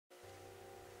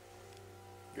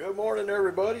Good morning,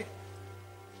 everybody.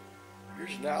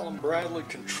 Here's an Allen Bradley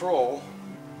control.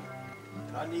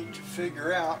 I need to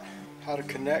figure out how to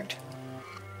connect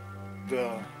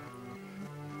the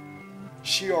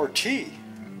CRT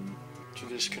to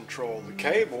this control. The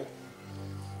cable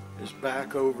is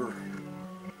back over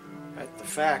at the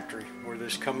factory where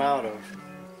this come out of.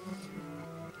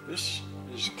 This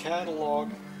is catalog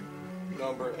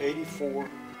number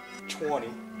 8420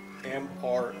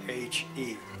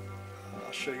 MRHE.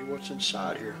 I'll show you what's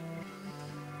inside here.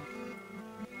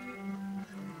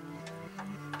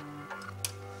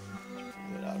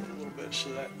 Pull it out a little bit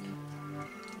so that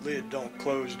lid don't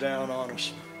close down on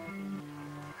us.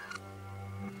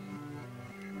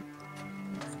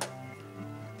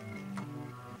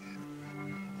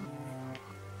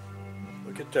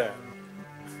 Look at that.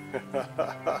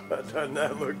 Doesn't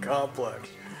that look complex?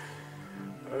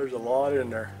 There's a lot in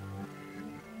there.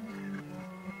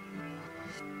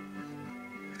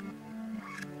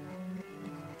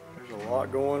 There's a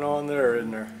lot going on there,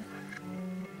 isn't there?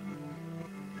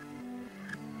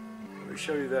 Let me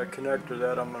show you that connector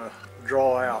that I'm going to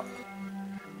draw out.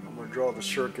 I'm going to draw the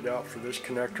circuit out for this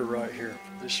connector right here.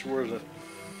 This is where the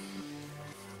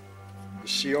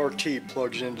CRT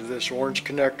plugs into this orange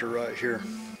connector right here.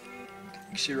 You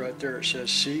can see right there it says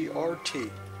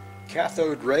CRT,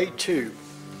 cathode ray tube.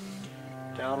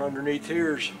 Down underneath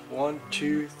here is 1,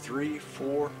 2, 3,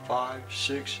 4, 5,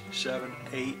 6, 7,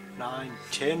 8, 9,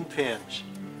 10 pins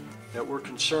that we're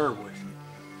concerned with.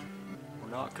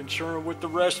 We're not concerned with the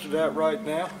rest of that right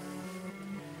now.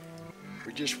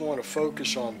 We just want to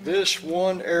focus on this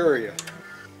one area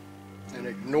and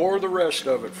ignore the rest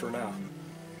of it for now.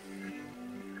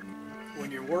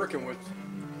 When you're working with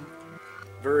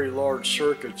very large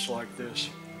circuits like this,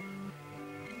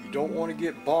 you don't want to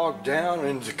get bogged down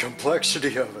in the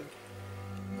complexity of it.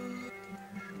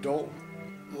 Don't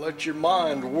let your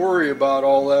mind worry about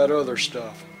all that other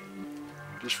stuff.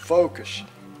 Just focus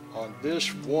on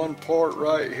this one part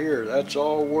right here. That's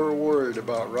all we're worried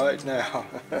about right now.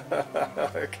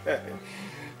 Okay,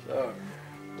 so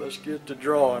let's get to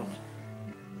drawing.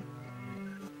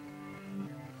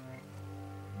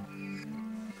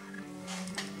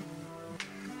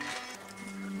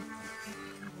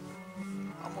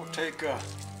 Take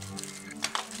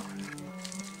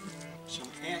some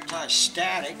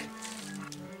anti-static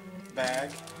bag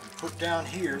and put down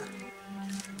here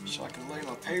so I can lay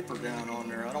my paper down on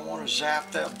there. I don't want to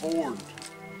zap that board.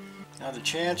 Now the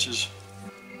chances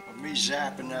of me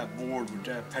zapping that board with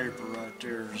that paper right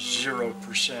there is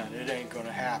 0%. It ain't going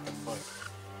to happen, but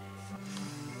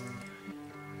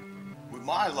with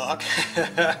my luck,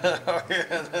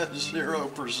 that's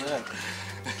 0%.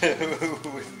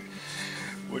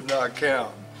 Would not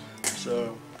count,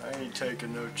 so I ain't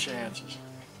taking no chances.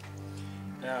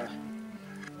 Now,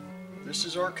 this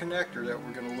is our connector that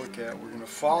we're going to look at. We're going to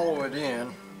follow it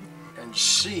in and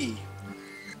see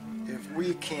if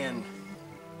we can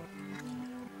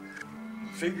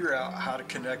figure out how to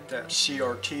connect that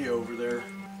CRT over there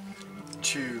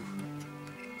to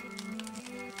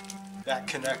that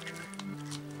connector.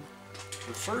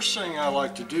 The first thing I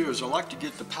like to do is I like to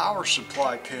get the power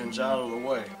supply pins out of the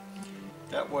way.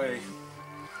 That way,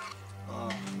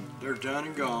 they're done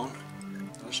and gone.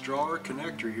 Let's draw our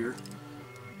connector here.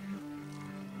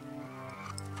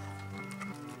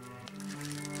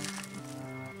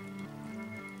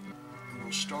 And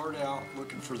we'll start out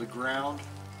looking for the ground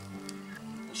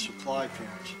and supply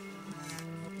pins.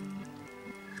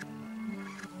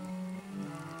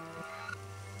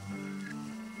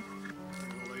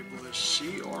 We'll label this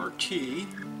CRT.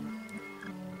 And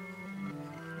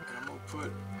I'm going to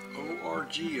put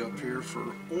ORG up here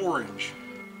for orange.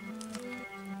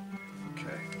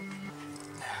 Okay.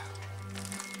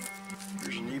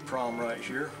 Here's an EEPROM right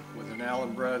here with an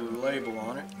Allen Bradley label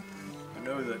on it. I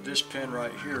know that this pin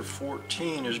right here,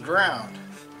 14, is ground.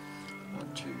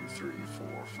 1, 2, 3,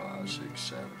 4, 5, 6,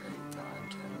 7, 8, 9,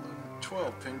 10, 11,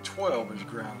 12. Pin 12 is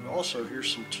ground. Also,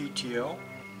 here's some TTL.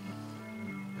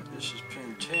 This is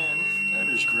pin 10. That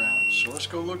is ground. So let's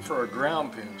go look for our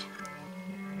ground pins.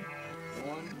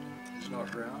 Not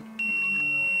ground.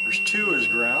 There's 2 is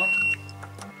ground.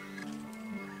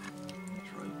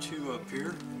 Let's write 2 up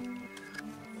here.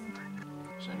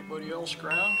 Is anybody else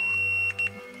ground?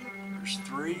 There's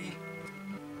 3,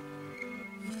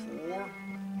 4,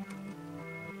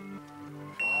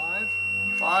 5.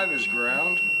 5 is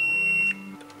ground.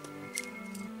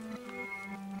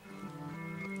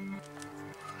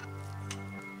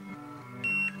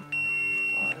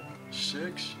 5,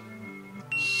 6,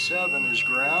 7 is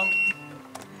ground.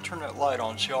 Turn that light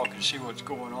on so y'all can see what's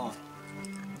going on.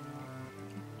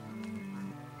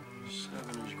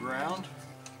 7 is ground.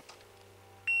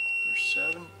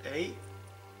 8.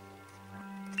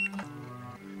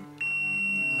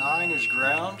 9 is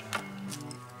ground.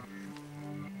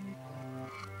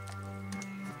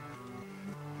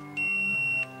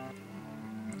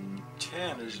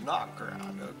 10 is not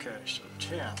ground. Okay, so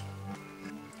 10.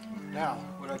 Now,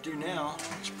 what I do now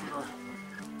is put our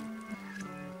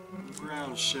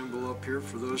ground symbol up here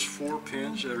for those 4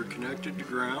 pins that are connected to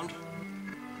ground.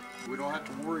 We don't have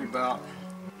to worry about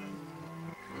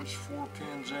those 4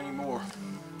 pins anymore.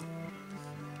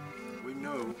 We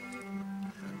know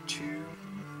that 2,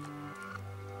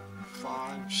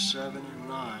 5, 7, and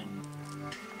 9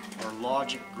 are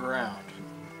logic ground.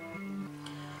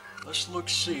 Let's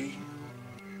see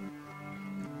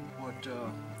what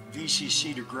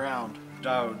VCC to ground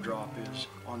diode drop is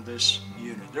on this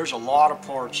unit. There's a lot of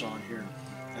parts on here,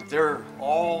 and they're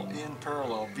all in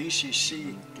parallel.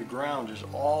 VCC to ground is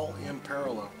all in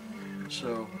parallel.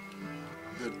 So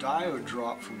the diode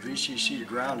drop from VCC to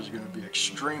ground is going to be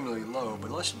extremely low,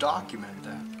 but let's document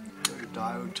that. Go to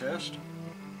diode test.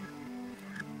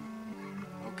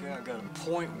 Okay, I got a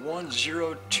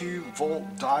 0.102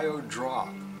 volt diode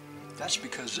drop. That's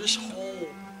because this whole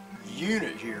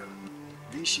unit here,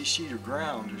 VCC to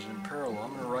ground, is in parallel.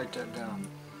 I'm going to write that down.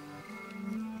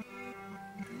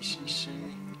 VCC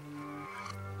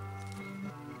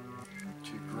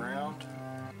to ground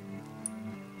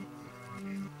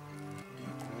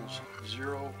equals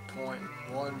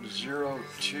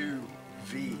 0.102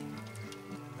 V.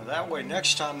 Now that way,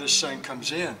 next time this thing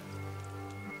comes in,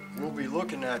 we'll be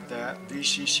looking at that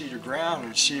VCC to ground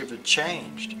and see if it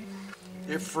changed.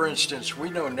 If, for instance, we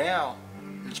know now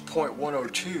it's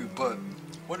 0.102, but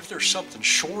what if there's something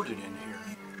shorted in here?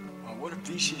 What if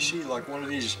VCC, like one of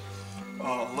these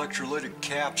electrolytic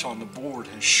caps on the board,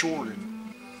 has shorted,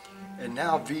 and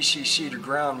now VCC to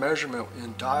ground measurement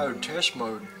in diode test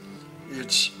mode,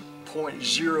 it's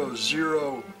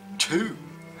 0.002.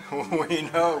 We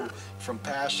know from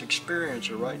past experience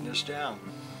of writing this down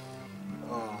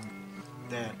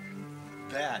that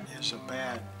is a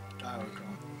bad diode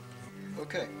drop.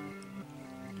 Okay,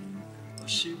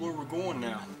 let's see where we're going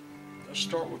now. Let's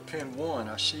start with pin 1.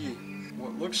 I see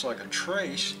what looks like a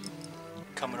trace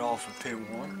coming off of pin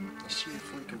 1. Let's see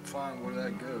if we can find where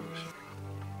that goes.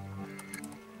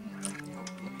 Oh,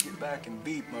 let me get back in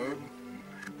beep mode.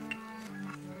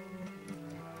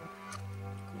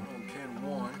 Going on pin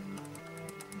 1.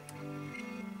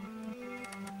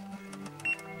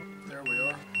 There we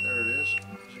are. There it is.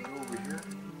 Does it go over here?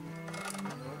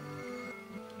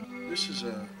 No. This is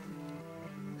a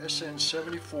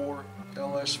SN74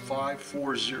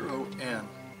 LS540N. 11,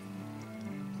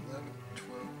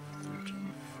 12,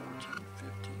 13, 14,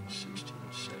 15, 16,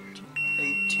 17,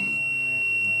 18.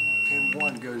 Pin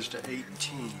 1 goes to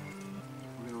 18.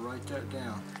 We're going to write that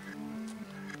down.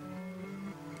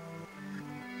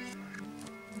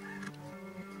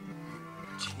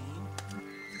 18.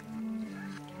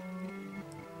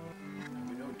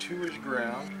 We know 2 is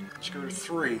ground. Let's go to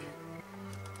 3.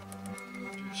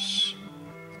 Just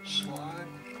slide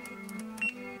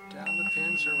down the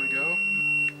pins, there we go.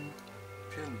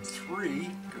 Pin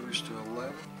 3 goes to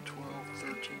 11, 12,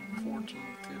 13, 14,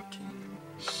 15,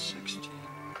 16,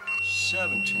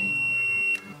 17.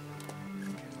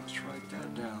 Okay, let's write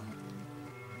that down.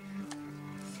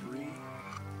 3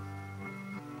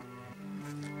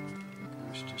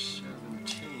 goes to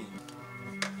 17.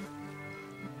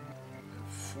 And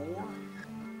 4.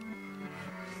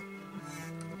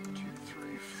 2,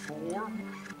 3, 4.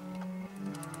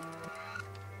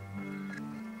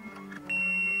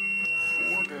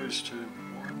 4 goes to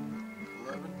 1,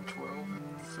 11, 12,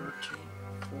 13,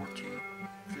 14,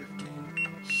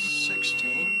 15,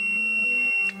 16.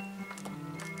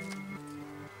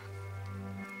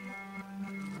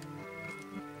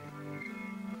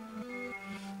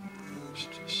 Goes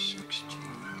to 16.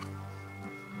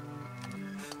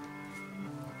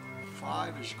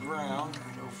 5 is ground.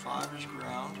 We know 5 is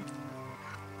ground.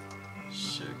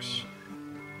 6.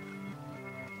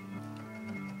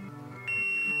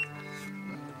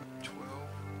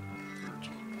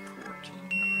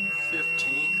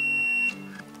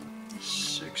 15.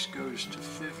 6 goes to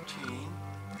 15.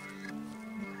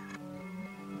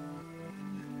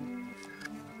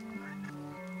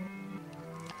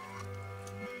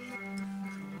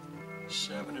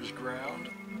 7 is ground.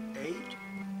 8.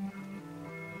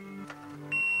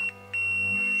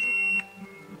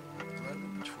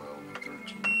 11, 12,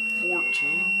 13,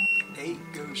 14.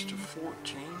 8 goes to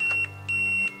 14.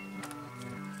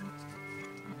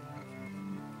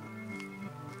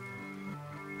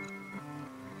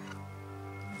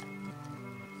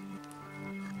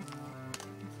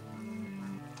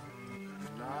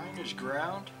 9 is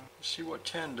ground. Let's see what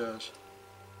 10 does.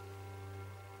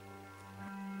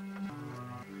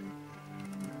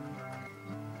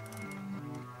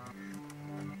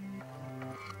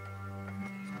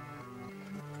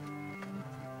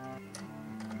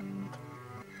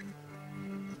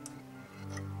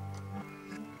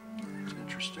 It's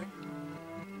interesting.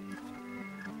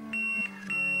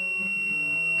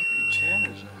 Okay, 10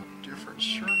 is a different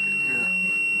circuit here.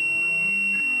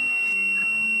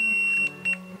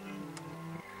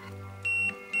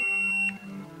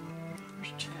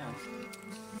 There's 10.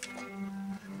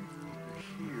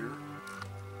 Here.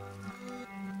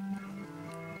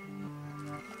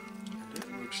 And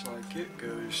it looks like it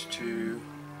goes to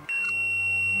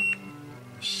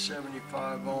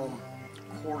 75 ohm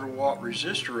quarter watt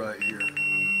resistor right here.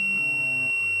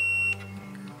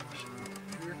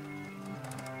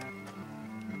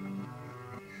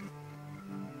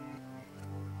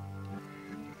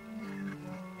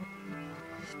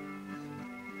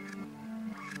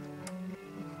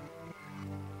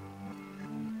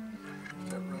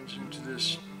 That runs into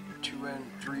this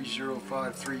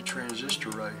 2N3053 transistor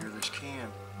right here, this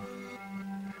cam.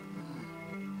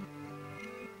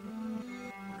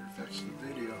 Wonder if that's the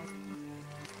video.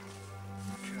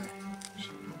 Okay, so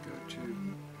we'll go to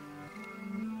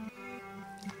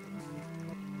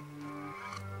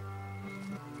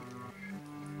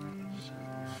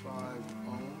 75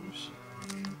 ohms,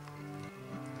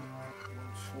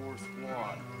 1/4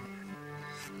 watt.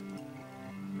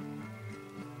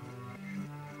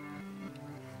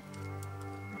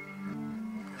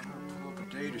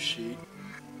 Data sheet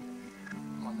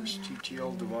on this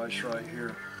TTL device right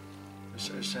here, this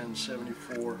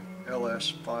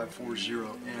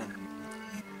SN74LS540N.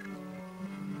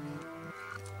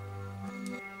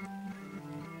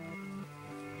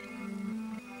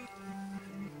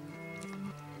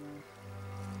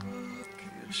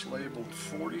 Okay, it's labeled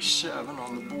 47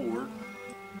 on the board,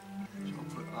 so I'll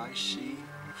put IC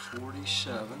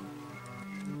 47.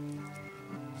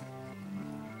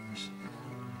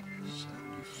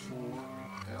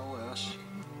 74LS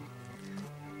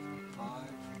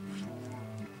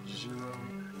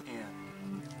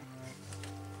 540N.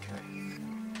 Okay.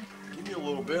 Give me a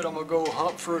little bit. I'm going to go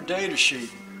hunt for a data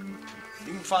sheet.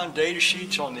 You can find data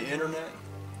sheets on the internet.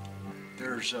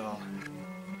 There's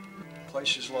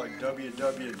places like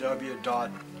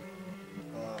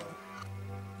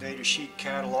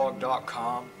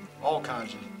www.datasheetcatalog.com, all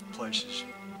kinds of places.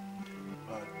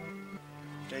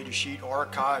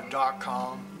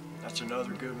 Datasheetarchive.com, that's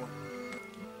another good one.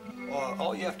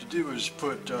 All you have to do is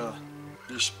put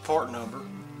this part number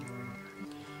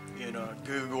in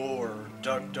Google or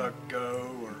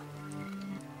DuckDuckGo or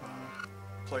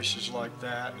places like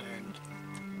that, and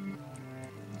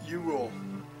you will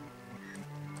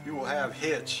have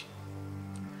hits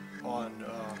on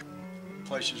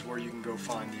places where you can go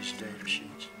find these data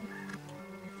sheets.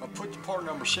 I'll put the part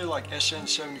number, say like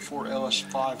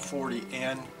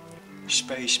SN74LS540N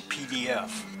space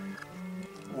PDF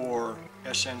or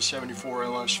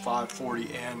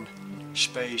SN74LS540N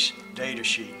space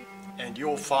datasheet, and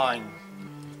you'll find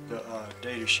the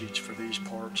data sheets for these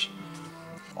parts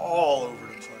all over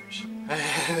the place.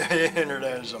 The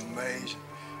internet is amazing.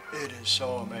 It is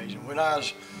so amazing. When I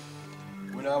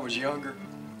was younger,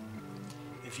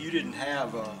 if you didn't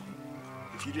have a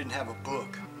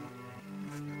book,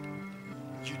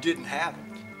 you didn't have it.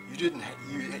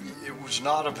 It was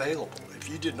not available. If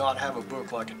you did not have a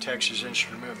book like a Texas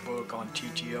Instrument book on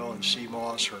TTL and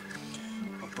CMOS, or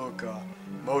a book,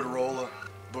 Motorola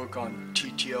book on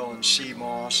TTL and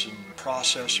CMOS and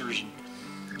processors, and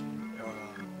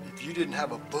if you didn't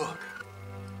have a book,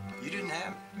 you didn't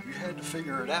have it. You had to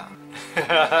figure it out.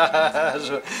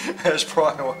 That's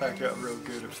probably why I got real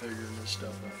good at figuring this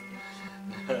stuff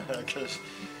out, because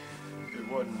it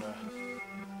wasn't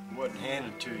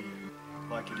handed to you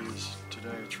like it is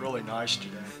today. It's really nice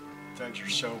today. Things are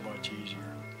so much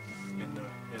easier in the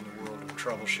world of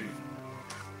troubleshooting.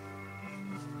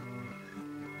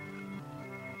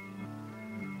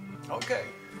 Okay,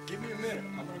 give me a minute.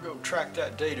 I'm going to go track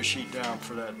that data sheet down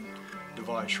for that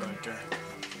device right there.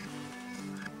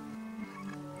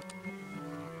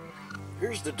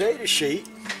 Here's the data sheet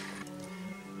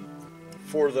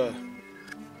for the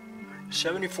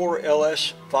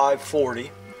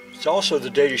 74LS540. It's also the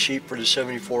data sheet for the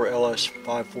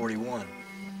 74LS541.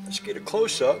 Let's get a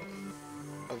close-up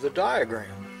of the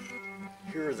diagram.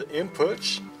 Here are the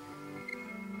inputs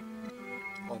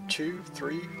on 2,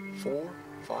 3, 4,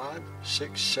 5,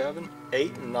 6, 7,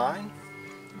 8, and 9.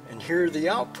 And here are the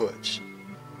outputs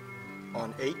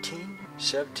on 18,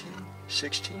 17,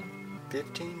 16,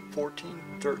 15, 14,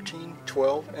 13,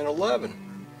 12, and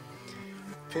 11.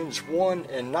 pins 1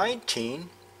 and 19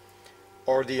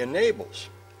 are the enables,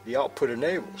 the output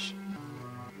enables.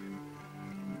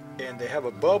 And they have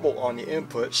a bubble on the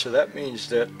input, so that means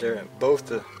that both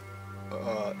the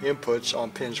inputs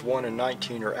on pins 1 and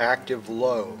 19 are active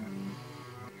low.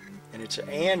 And it's an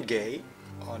AND gate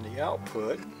on the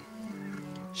output,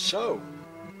 so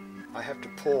I have to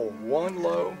pull 1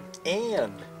 low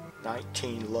and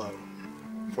 19 low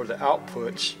for the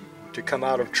outputs to come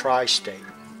out of tri-state.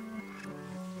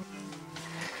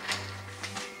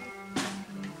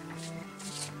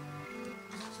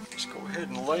 Let's go ahead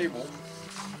and label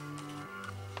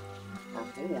our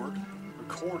board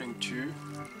according to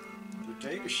the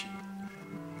data sheet.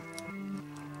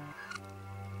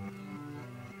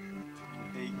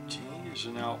 Pin 18 is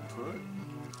an output,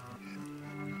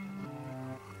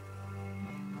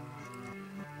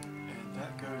 and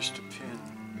that goes to pin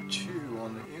 2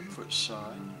 on the input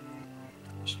side.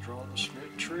 Let's draw the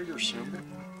Schmidt trigger symbol.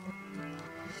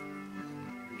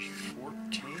 There's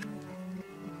 14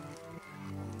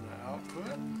 on the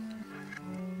output.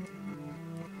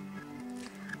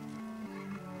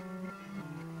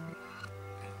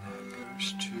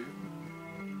 To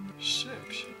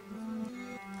 6.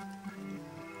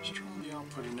 Let's draw the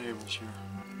output enables here.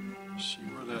 See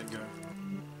where that goes.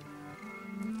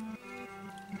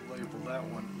 Label that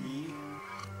one E1.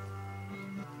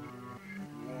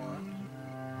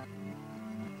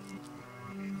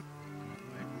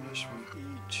 Label this one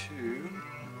E2.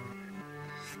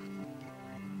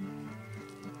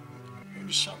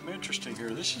 Here's something interesting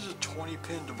here. This is a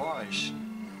 20-pin device.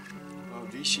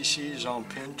 VCC is on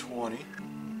pin 20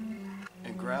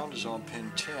 and ground is on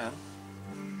pin 10.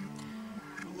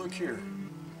 But look here,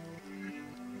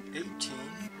 18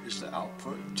 is the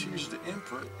output, 2 is the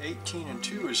input, 18 and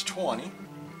 2 is 20,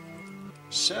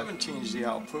 17 is the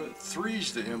output, 3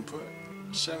 is the input,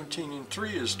 17 and 3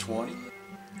 is 20,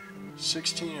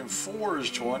 16 and 4 is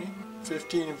 20,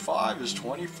 15 and 5 is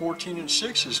 20, 14 and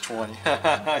 6 is 20.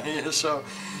 Yeah, so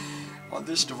on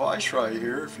this device right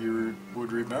here, if you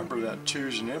would remember that 2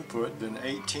 is an input, then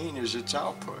 18 is its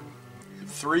output. If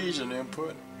 3 is an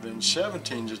input, then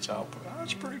 17 is its output. Oh,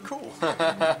 that's pretty cool.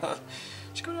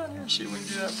 Let's go down here and see if we can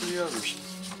do that for the others.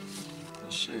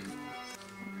 Let's see.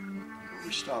 Where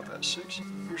we stop at? 6.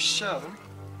 Here's 7.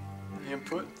 The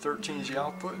input, 13 is the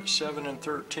output, 7 and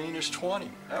 13 is 20.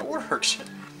 That works.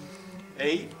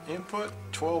 8 input,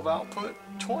 12 output,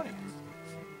 20.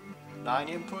 9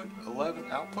 input,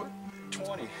 11 output,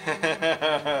 20.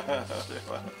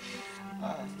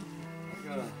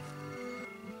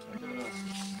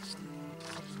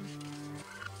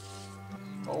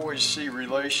 I always see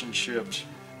relationships.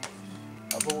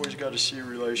 I've always got to see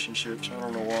relationships. I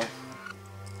don't know why.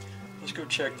 Let's go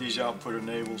check these output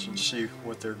enables and see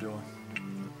what they're doing.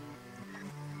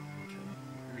 Okay.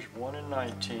 Here's 1 and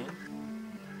 19.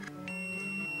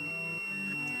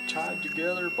 Tied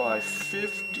together by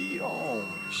 50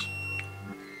 ohms.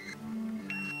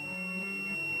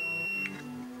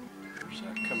 Where's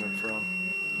that coming from?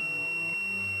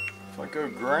 If I go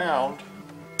ground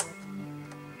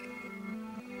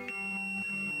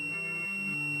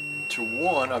to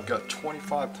 1, I've got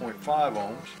 25.5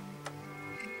 ohms.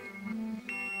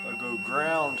 If I go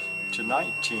ground to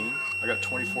 19, I got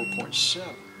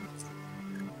 24.7.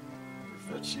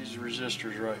 That's these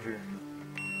resistors right here.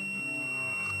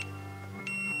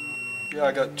 Yeah,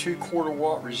 I got 2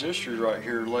 quarter-watt resistors right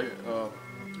here,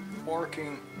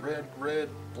 marking red, red,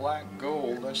 black,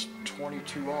 gold. That's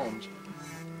 22 ohms.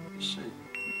 Let's see.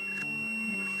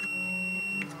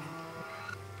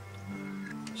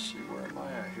 Let's see, where am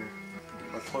I at here?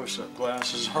 Get my close-up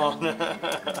glasses on.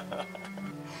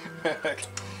 Okay,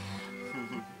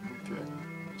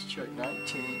 let's check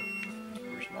 19.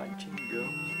 Where's 19 go?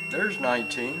 There's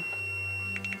 19.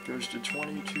 Goes to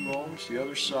 22 ohms. The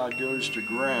other side goes to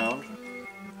ground.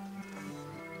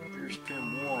 Here's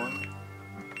pin 1.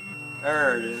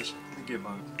 There it is. Let me get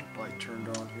my light turned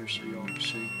on here so y'all can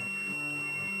see.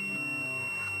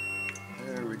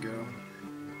 There we go.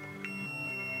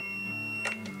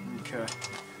 Okay.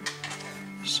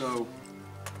 So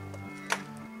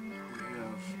we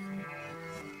have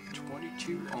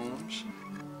 22 ohms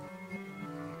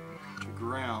to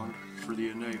ground for the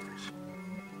enables.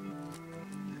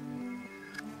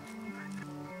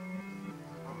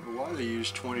 Why they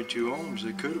use 22 ohms?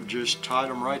 They could have just tied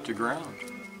them right to ground.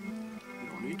 You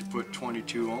don't need to put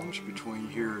 22 ohms between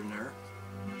here and there.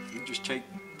 You just take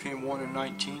pin 1 and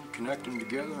 19, connect them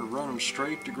together, and run them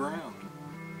straight to ground.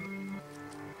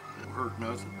 Won't hurt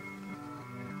nothing.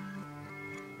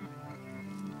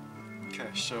 Okay,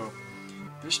 so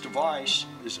this device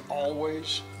is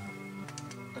always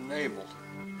enabled.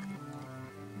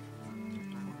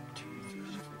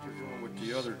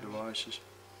 other devices.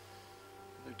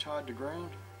 Are they tied to ground?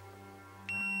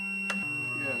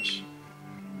 Yes.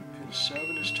 Pin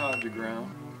 7 is tied to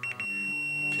ground.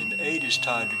 Pin 8 is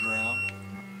tied to ground.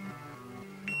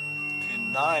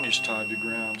 Pin 9 is tied to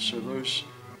ground. So those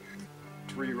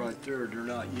 3 right there, they're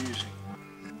not using.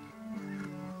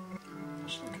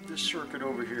 Let's look at this circuit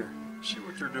over here. See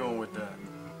what they're doing with that.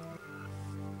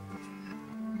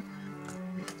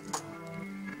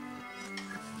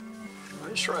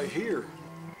 This right here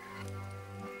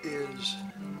is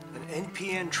an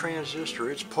NPN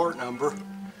transistor. Its part number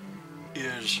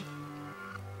is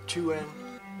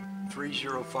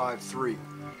 2N3053.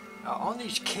 Now on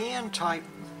these CAN type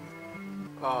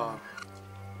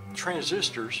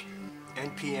transistors,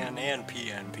 NPN and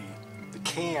PNP, the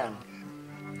CAN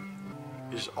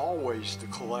is always the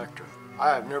collector.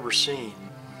 I have never seen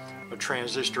a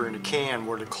transistor in a CAN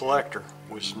where the collector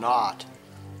was not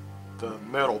the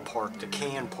metal part, the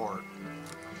CAN part.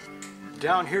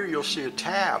 Down here you'll see a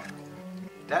tab.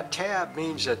 That tab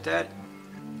means that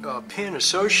pin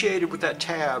associated with that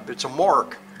tab, it's a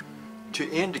mark to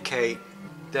indicate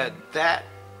that that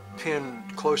pin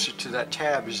closest to that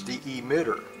tab is the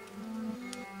emitter.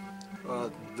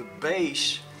 The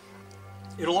base,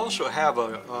 it'll also have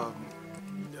a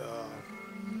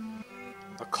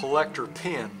collector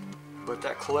pin, but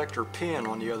that collector pin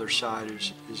on the other side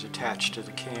is attached to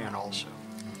the CAN also.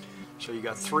 So you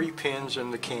got 3 pins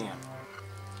in the CAN.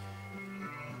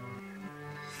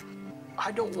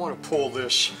 I don't want to pull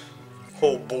this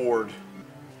whole board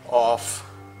off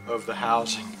of the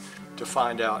housing to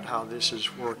find out how this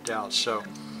is worked out. So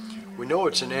we know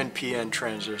it's an NPN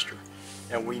transistor,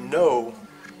 and we know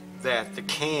that the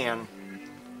CAN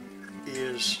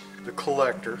is the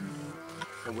collector,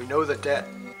 and we know that that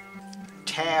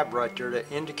tab right there, the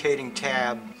indicating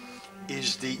tab,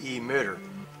 is the emitter.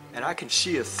 And I can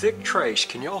see a thick trace.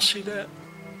 Can y'all see that?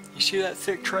 You see that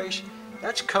thick trace?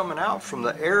 That's coming out from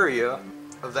the area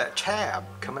of that tab,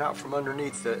 coming out from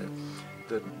underneath the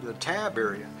tab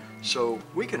area. So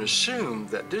we can assume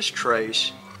that this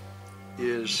trace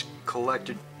is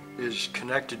connected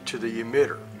to the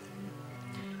emitter.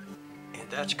 And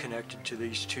that's connected to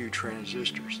these 2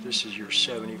 transistors. This is your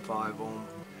 75 ohm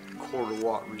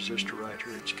quarter-watt resistor right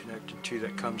here. It's connected to,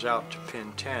 that comes out to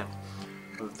pin 10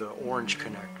 of the orange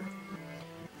connector.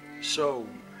 So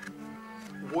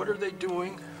what are they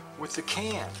doing with the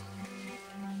CAN?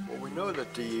 Well, we know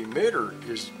that the emitter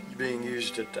is being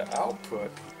used at the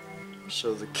output,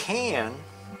 so the CAN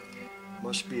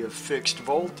must be a fixed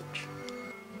voltage.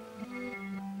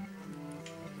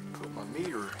 Put my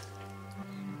meter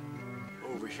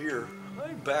over here. Let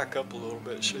me back up a little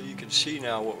bit so you can see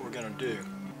now what we're going to do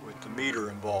with the meter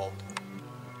involved.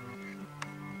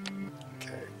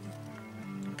 Okay,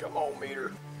 come on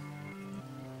meter.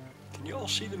 Can you all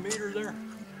see the meter there?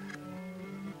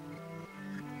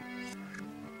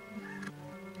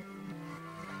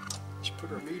 Let's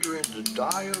put our meter into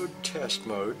diode test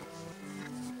mode.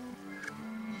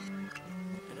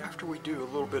 And after we do a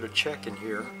little bit of checking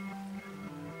here,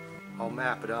 I'll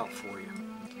map it out for you.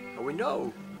 Now we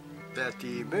know that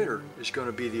the emitter is going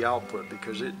to be the output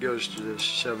because it goes to this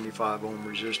 75 ohm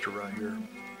resistor right here.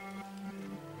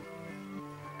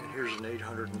 And here's an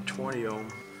 820 ohm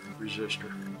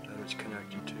resistor that it's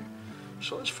connected to.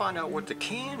 So let's find out what the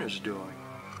CAN is doing.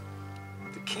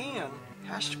 The CAN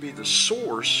has to be the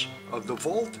source of the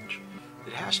voltage.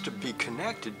 It has to be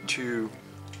connected to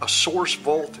a source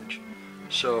voltage.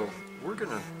 So we're going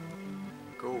to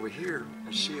go over here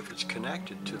and see if it's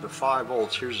connected to the 5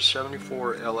 volts. Here's a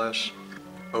 74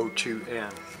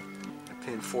 LS02N.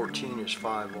 Pin 14 is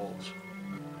 5 volts.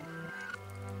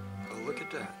 Oh, look at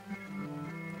that.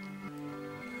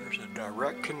 There's a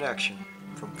direct connection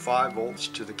from 5 volts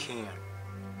to the CAN.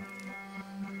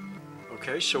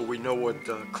 Okay, so we know what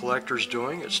the collector's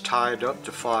doing. It's tied up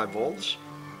to 5 volts.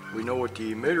 We know what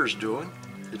the emitter's doing.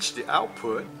 It's the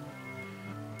output.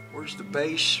 Where's the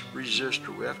base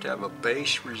resistor? We have to have a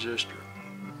base resistor.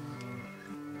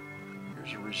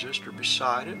 Here's a resistor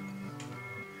beside it.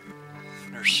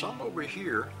 And there's some over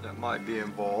here that might be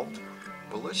involved,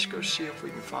 but let's go see if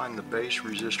we can find the base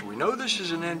resistor. We know this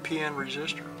is an NPN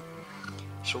resistor.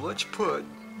 So let's put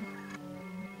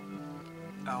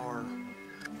our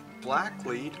black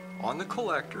lead on the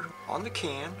collector, on the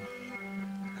CAN,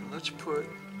 and let's put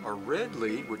our red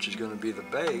lead, which is going to be the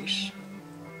base,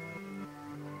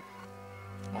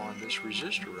 on this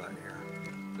resistor right here.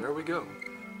 There we go.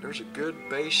 There's a good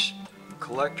base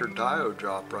collector diode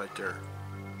drop right there.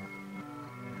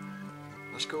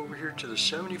 Let's go over here to the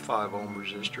 75 ohm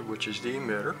resistor, which is the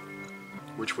emitter,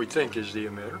 which we think is the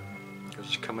emitter because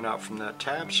it's coming out from that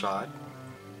tab side.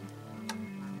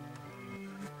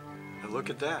 look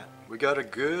at that. We got a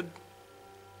good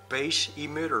base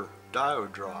emitter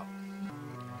diode drop.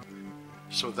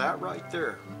 So that right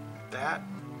there, that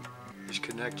is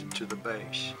connected to the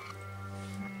base.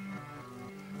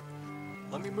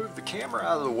 Let me move the camera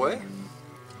out of the way,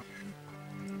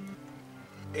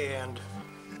 and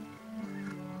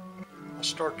I'll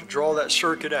start to draw that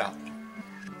circuit out.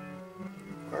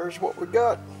 There's what we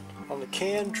got on the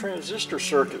CAN transistor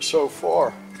circuit so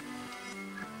far.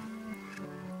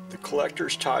 The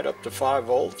collector's tied up to 5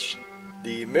 volts.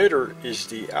 The emitter is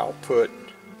the output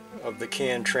of the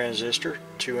CAN transistor,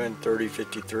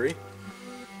 2N3053,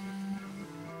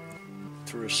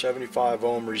 through a 75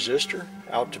 ohm resistor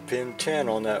out to pin 10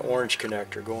 on that orange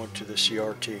connector going to the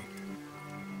CRT.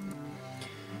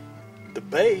 The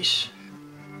base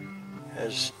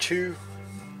has 2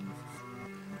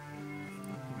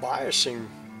 biasing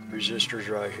resistors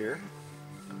right here,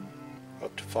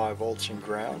 up to 5 volts and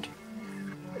ground,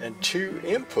 and 2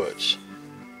 inputs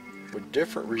with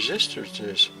different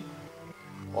resistors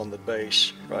on the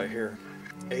base right here,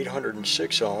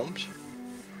 806 ohms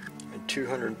and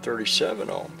 237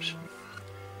 ohms.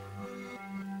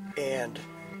 And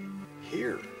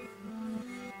here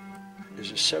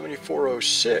is a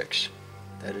 7406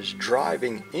 that is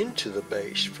driving into the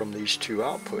base from these 2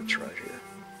 outputs right here.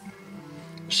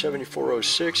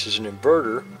 7406 is an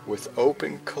inverter with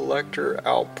open collector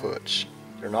outputs.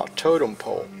 They're not totem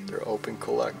pole, they're open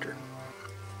collector.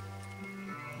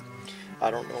 I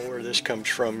don't know where this comes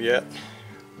from yet.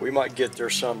 We might get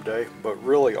there someday, but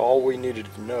really all we needed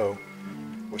to know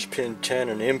was pin 10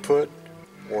 an input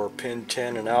or pin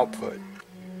 10 an output.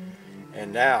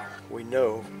 And now we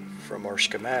know from our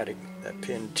schematic that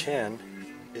pin 10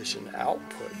 is an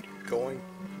output going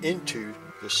into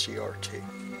the CRT.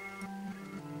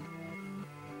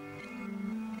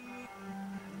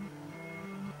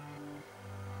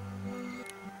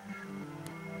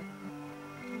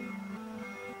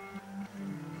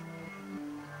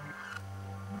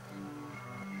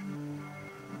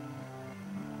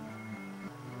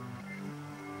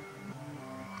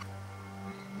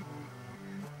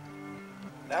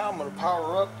 Now I'm going to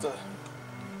power up the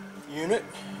unit,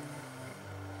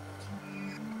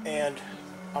 and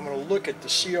I'm going to look at the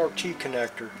CRT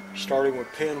connector starting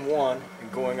with pin 1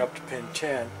 and going up to pin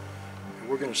 10, and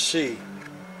we're going to see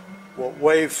what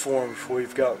waveforms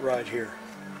we've got right here.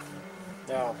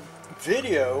 Now,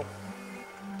 video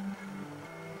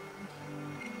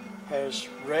has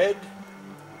red,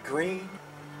 green,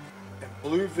 and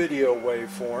blue video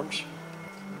waveforms.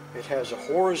 It has a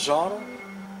horizontal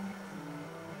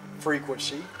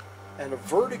frequency and a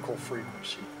vertical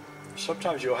frequency.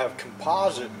 Sometimes you'll have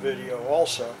composite video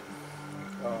also,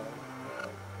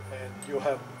 and you'll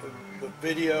have the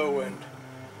video and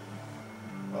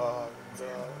the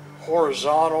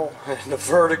horizontal and the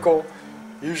vertical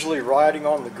usually riding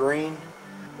on the green.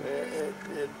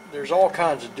 There's all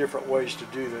kinds of different ways to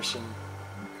do this,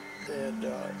 and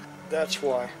that's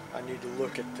why I need to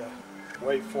look at the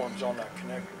waveforms on that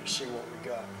connector to see what we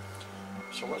got.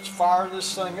 So let's fire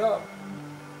this thing up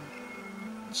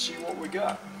and see what we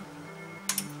got.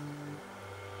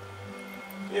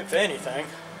 If anything,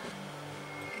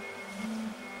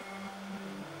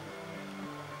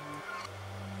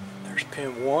 there's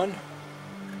pin 1. Let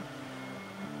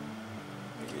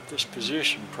me get this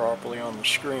positioned properly on the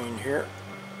screen here.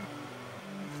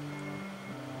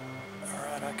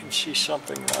 Alright, I can see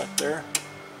something right there.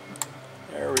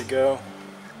 There we go.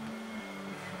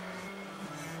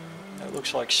 That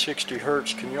looks like 60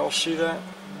 hertz. Can you all see that?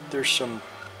 There's some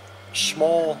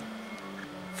small,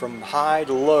 from high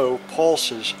to low,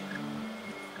 pulses.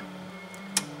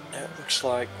 That looks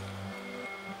like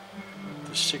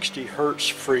the 60 hertz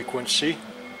frequency.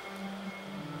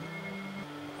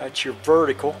 That's your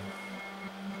vertical,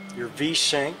 your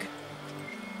V-sync.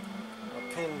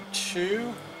 Pin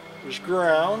 2 is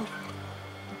ground.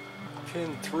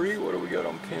 Pin 3, what do we got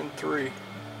on pin 3? I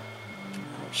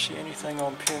don't see anything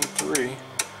on pin 3.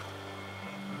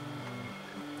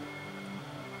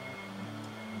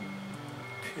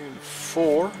 Pin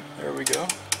 4, there we go.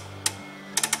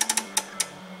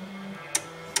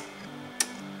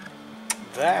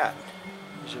 That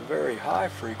is a very high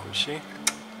frequency.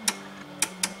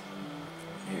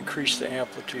 Increase the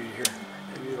amplitude here.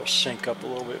 Maybe it'll sync up a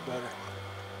little bit better.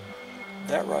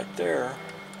 That right there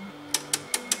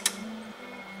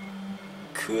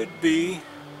could be,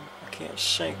 I can't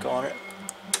sync on it,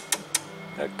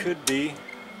 that could be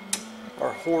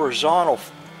our horizontal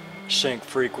sync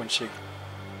frequency.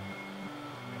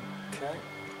 Okay.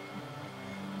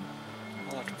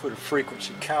 I'll have to put a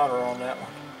frequency counter on that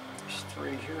one. There's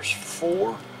 3, here's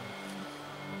 4.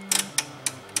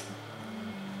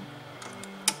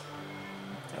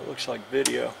 looks like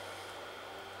video.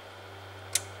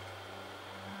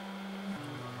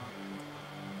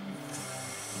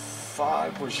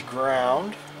 Five was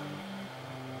ground.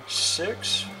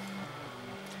 6,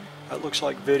 that looks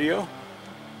like video.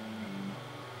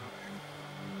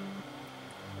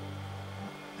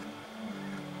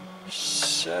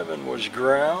 7 was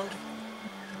ground.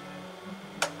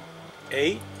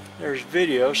 8, there's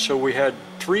video. So we had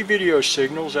 3 video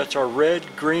signals. That's our red,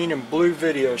 green, and blue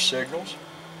video signals.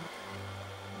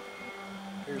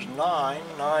 Here's 9.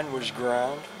 9 was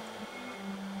ground.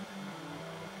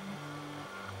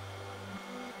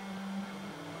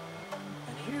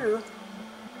 And here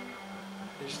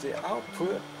is the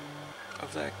output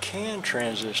of that CAN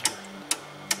transistor.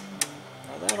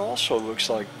 Now that also looks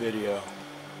like video.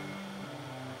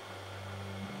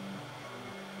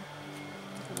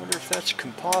 I wonder if that's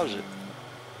composite.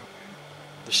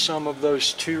 The sum of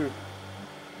those two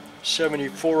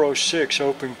 7406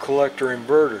 open collector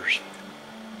inverters.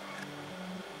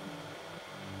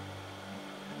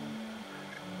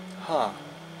 Huh.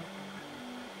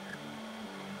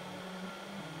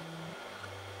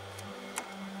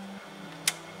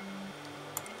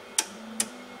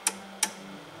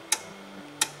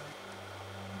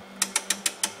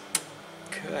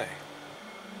 Okay,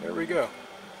 there we go.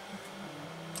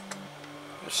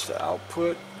 That's the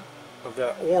output of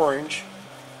that orange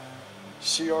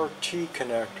CRT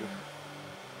connector.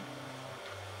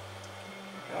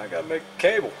 I gotta make a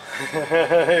cable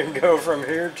and go from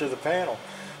here to the panel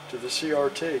to the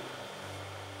CRT.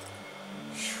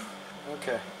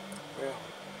 Okay, well,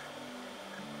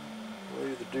 we'll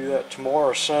either do that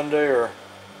tomorrow, Sunday, or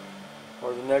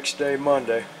the next day,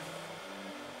 Monday.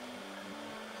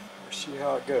 See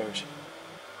how it goes.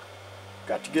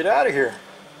 Got to get out of here.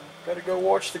 Got to go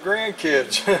watch the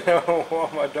grandkids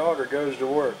while my daughter goes to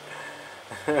work.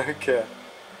 Okay.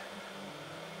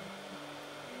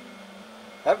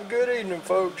 Have a good evening,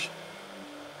 folks.